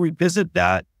we could revisit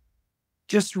that,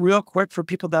 just real quick for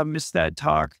people that missed that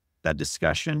talk, that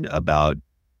discussion about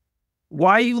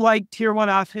why you like tier one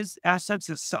assets.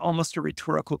 It's almost a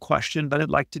rhetorical question, but I'd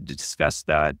like to discuss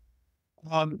that.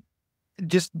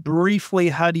 Just briefly,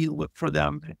 how do you look for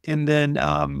them? And then,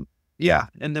 and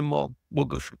then we'll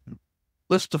go through them.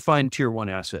 Let's define tier one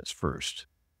assets first.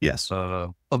 Yes.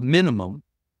 A minimum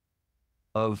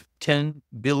of 10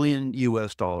 billion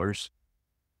US dollars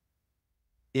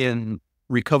in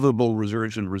recoverable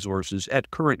reserves and resources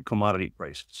at current commodity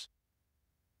prices,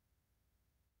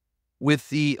 with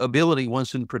the ability,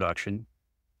 once in production,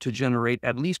 to generate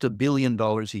at least $1 billion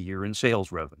a year in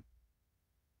sales revenue,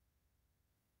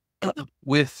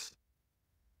 with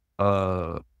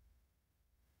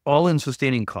all-in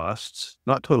sustaining costs,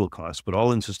 not total costs, but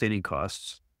all-in sustaining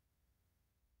costs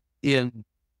in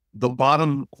the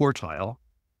bottom quartile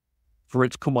for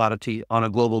its commodity on a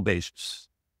global basis,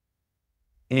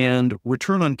 and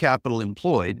return on capital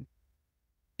employed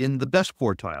in the best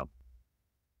quartile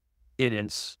in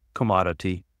its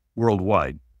commodity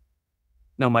worldwide.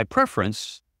 Now, my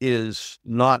preference is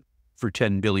not for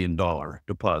 $10 billion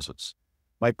deposits.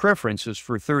 My preference is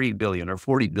for $30 billion or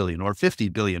 $40 billion or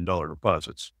 $50 billion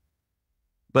deposits.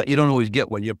 But you don't always get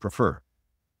what you prefer.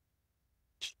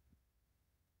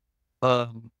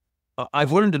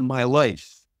 I've learned in my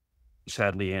life,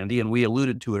 sadly, Andy, and we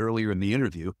alluded to it earlier in the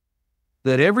interview,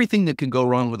 that everything that can go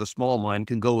wrong with a small mine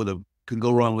can go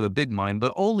wrong with a big mine,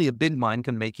 but only a big mine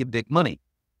can make you big money.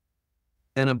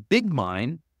 And a big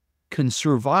mine can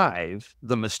survive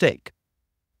the mistake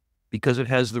because it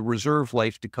has the reserve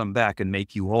life to come back and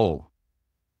make you whole.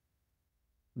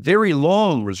 Very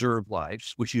long reserve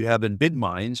lives, which you have in big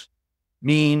mines,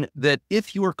 mean that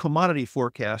if your commodity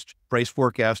price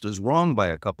forecast is wrong by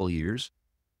a couple of years,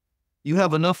 you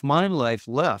have enough mine life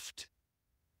left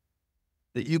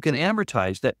that you can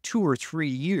amortize that 2 or 3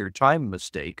 year time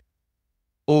mistake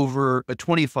over a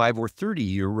 25 or 30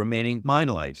 year remaining mine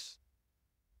life.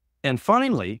 And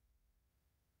finally,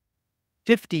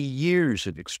 50 years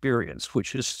of experience,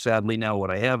 which is sadly now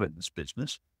what I have in this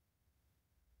business,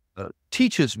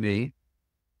 teaches me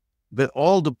that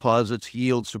all deposits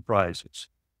yield surprises.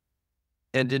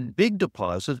 And in big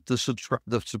deposits,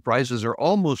 the surprises are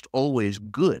almost always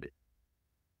good.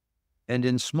 And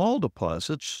in small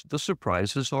deposits, the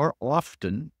surprises are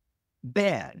often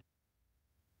bad.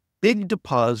 Big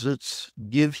deposits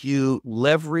give you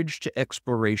leverage to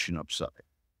exploration upside.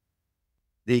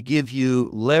 They give you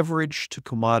leverage to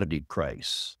commodity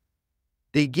price.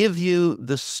 They give you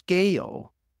the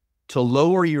scale to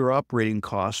lower your operating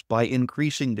costs by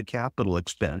increasing the capital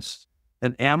expense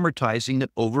and amortizing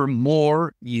it over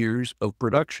more years of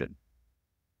production.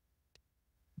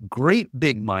 Great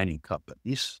big mining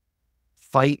companies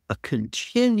fight a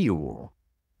continual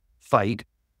fight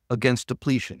against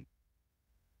depletion,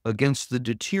 against the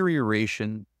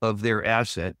deterioration of their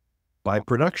asset by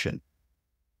production.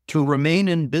 To remain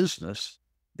in business,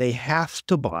 they have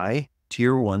to buy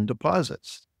tier one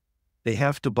deposits. They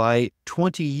have to buy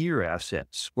 20-year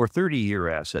assets or 30-year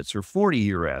assets or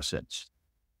 40-year assets.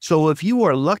 So if you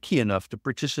are lucky enough to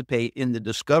participate in the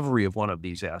discovery of one of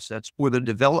these assets or the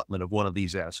development of one of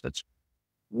these assets,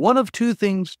 one of two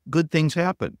good things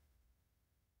happen.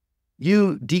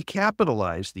 You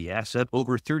decapitalize the asset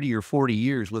over 30 or 40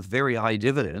 years with very high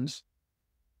dividends,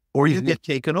 or you get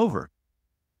taken over.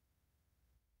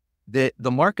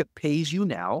 The market pays you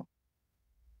now,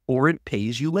 or it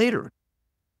pays you later.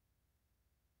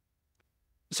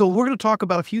 So we're going to talk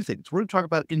about a few things. We're going to talk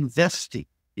about investing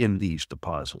in these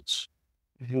deposits.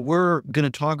 We're going to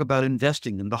talk about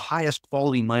investing in the highest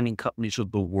quality mining companies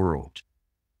of the world.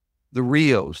 The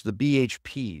Rios, the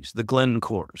BHPs, the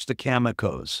Glencores, the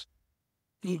Camecos.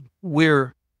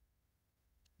 We're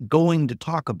going to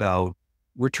talk about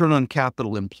return on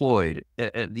capital employed,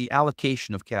 the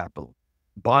allocation of capital,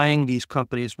 buying these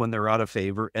companies when they're out of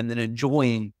favor, and then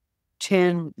enjoying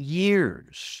 10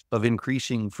 years of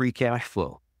increasing free cash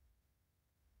flow.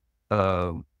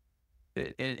 And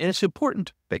it's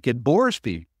important. It bores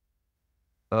people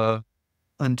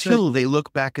until they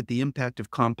look back at the impact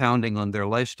of compounding on their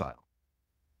lifestyle,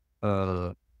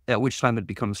 at which time it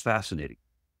becomes fascinating.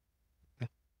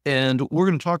 And we're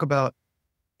going to talk about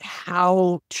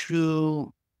how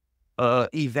to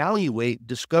evaluate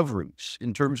discoveries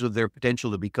in terms of their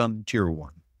potential to become tier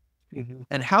one. Mm-hmm.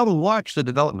 And how to watch the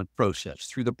development process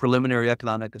through the preliminary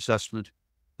economic assessment,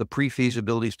 the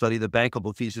pre-feasibility study, the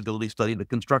bankable feasibility study, the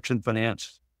construction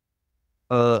finance,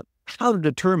 how to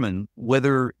determine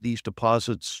whether these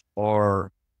deposits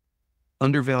are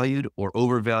undervalued or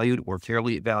overvalued or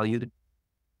fairly valued,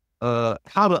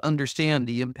 how to understand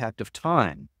the impact of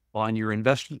time on your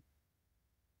investment.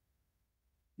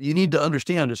 You need to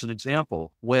understand, as an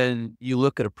example, when you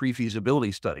look at a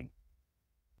pre-feasibility study,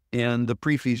 and the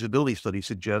pre-feasibility study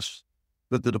suggests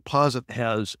that the deposit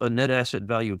has a net asset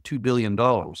value of $2 billion,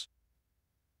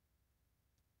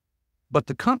 but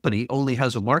the company only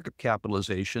has a market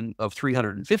capitalization of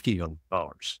 $350 million.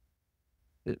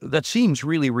 That seems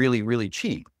really, really, really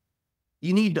cheap.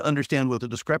 You need to understand what the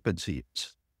discrepancy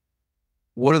is.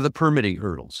 What are the permitting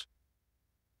hurdles?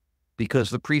 Because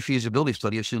the pre-feasibility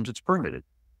study assumes it's permitted.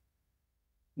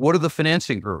 What are the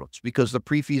financing hurdles? Because the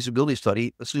pre-feasibility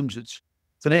study assumes it's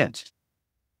financed.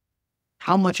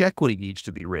 How much equity needs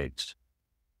to be raised?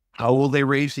 How will they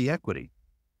raise the equity?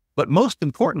 But most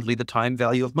importantly, the time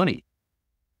value of money.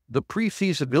 The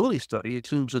pre-feasibility study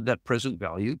assumes a net present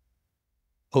value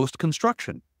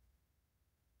post-construction.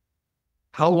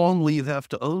 How long will you have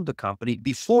to own the company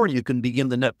before you can begin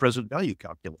the net present value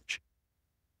calculation?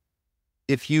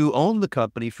 If you own the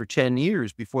company for 10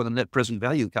 years before the net present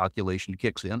value calculation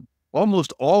kicks in,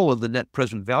 almost all of the net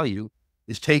present value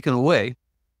is taken away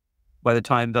by the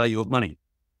time value of money.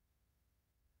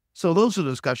 So those are the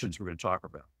discussions we're going to talk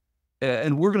about.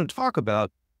 And we're going to talk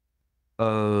about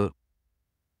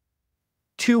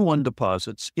Tier 1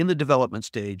 deposits in the development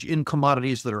stage in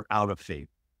commodities that are out of favor,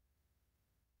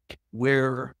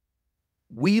 where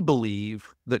we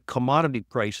believe that commodity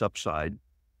price upside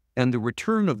and the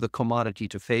return of the commodity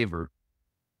to favor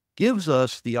gives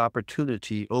us the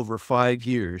opportunity over 5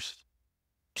 years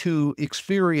to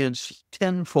experience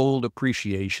tenfold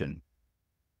appreciation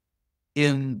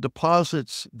in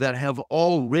deposits that have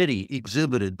already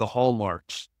exhibited the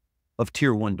hallmarks of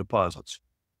Tier 1 deposits.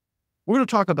 We're going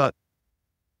to talk about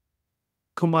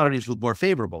commodities with more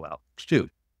favorable outlooks too.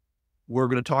 We're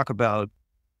going to talk about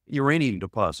uranium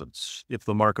deposits if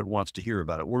the market wants to hear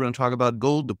about it. We're going to talk about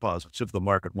gold deposits if the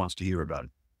market wants to hear about it.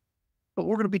 But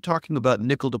we're going to be talking about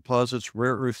nickel deposits,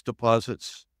 rare earth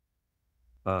deposits,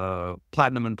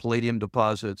 platinum and palladium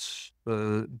deposits,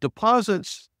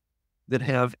 deposits that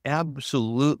have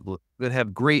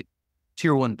great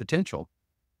Tier 1 potential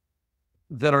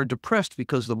that are depressed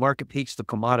because the market hates the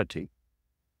commodity.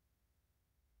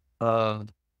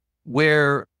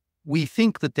 Where we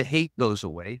think that the hate goes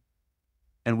away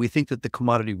and we think that the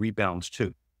commodity rebounds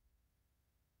too.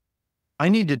 I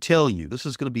need to tell you, this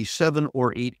is going to be 7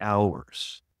 or 8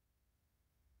 hours.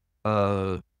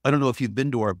 I don't know if you've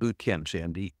been to our boot camps,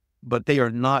 Andy, but they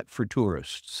are not for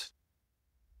tourists.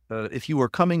 If you are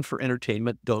coming for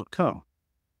entertainment, don't come.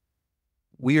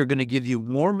 We are going to give you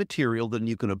more material than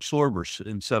you can absorb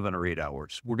in 7 or 8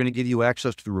 hours. We're going to give you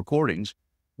access to the recordings,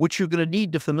 which you're going to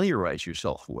need to familiarize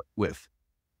yourself with.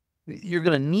 You're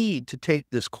going to need to take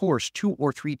this course 2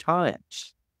 or 3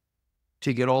 times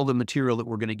to get all the material that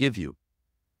we're going to give you.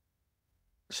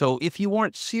 So if you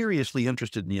aren't seriously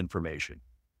interested in the information,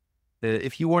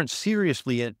 if you aren't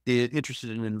seriously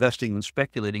interested in investing and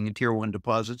speculating in Tier 1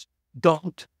 deposits,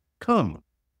 don't come.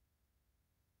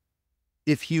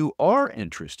 If you are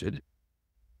interested,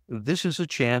 this is a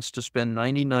chance to spend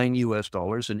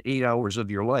 $99 in 8 hours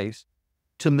of your life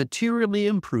to materially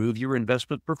improve your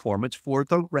investment performance for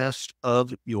the rest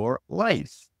of your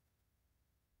life.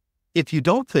 If you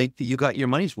don't think that you got your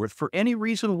money's worth for any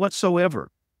reason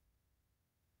whatsoever,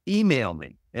 email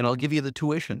me and I'll give you the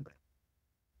tuition.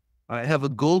 I have a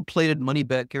gold-plated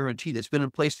money-back guarantee that's been in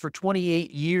place for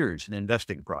 28 years in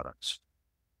investing products.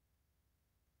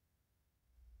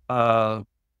 And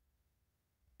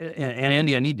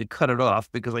Andy, I need to cut it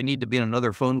off because I need to be in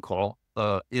another phone call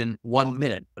in 1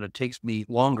 minute, but it takes me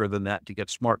longer than that to get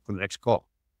smart for the next call.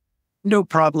 No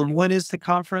problem. When is the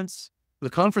conference? The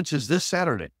conference is this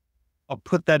Saturday. I'll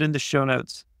put that in the show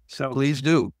notes. So please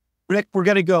do. Rick, we're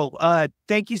going to go.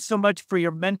 Thank you so much for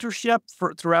your mentorship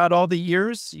throughout all the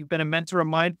years. You've been a mentor of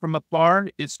mine from afar.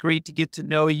 It's great to get to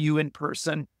know you in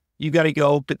person. You got to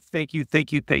go, but thank you,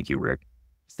 Rick.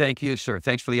 Thank you, sir.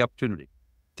 Thanks for the opportunity.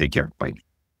 Take care. Bye.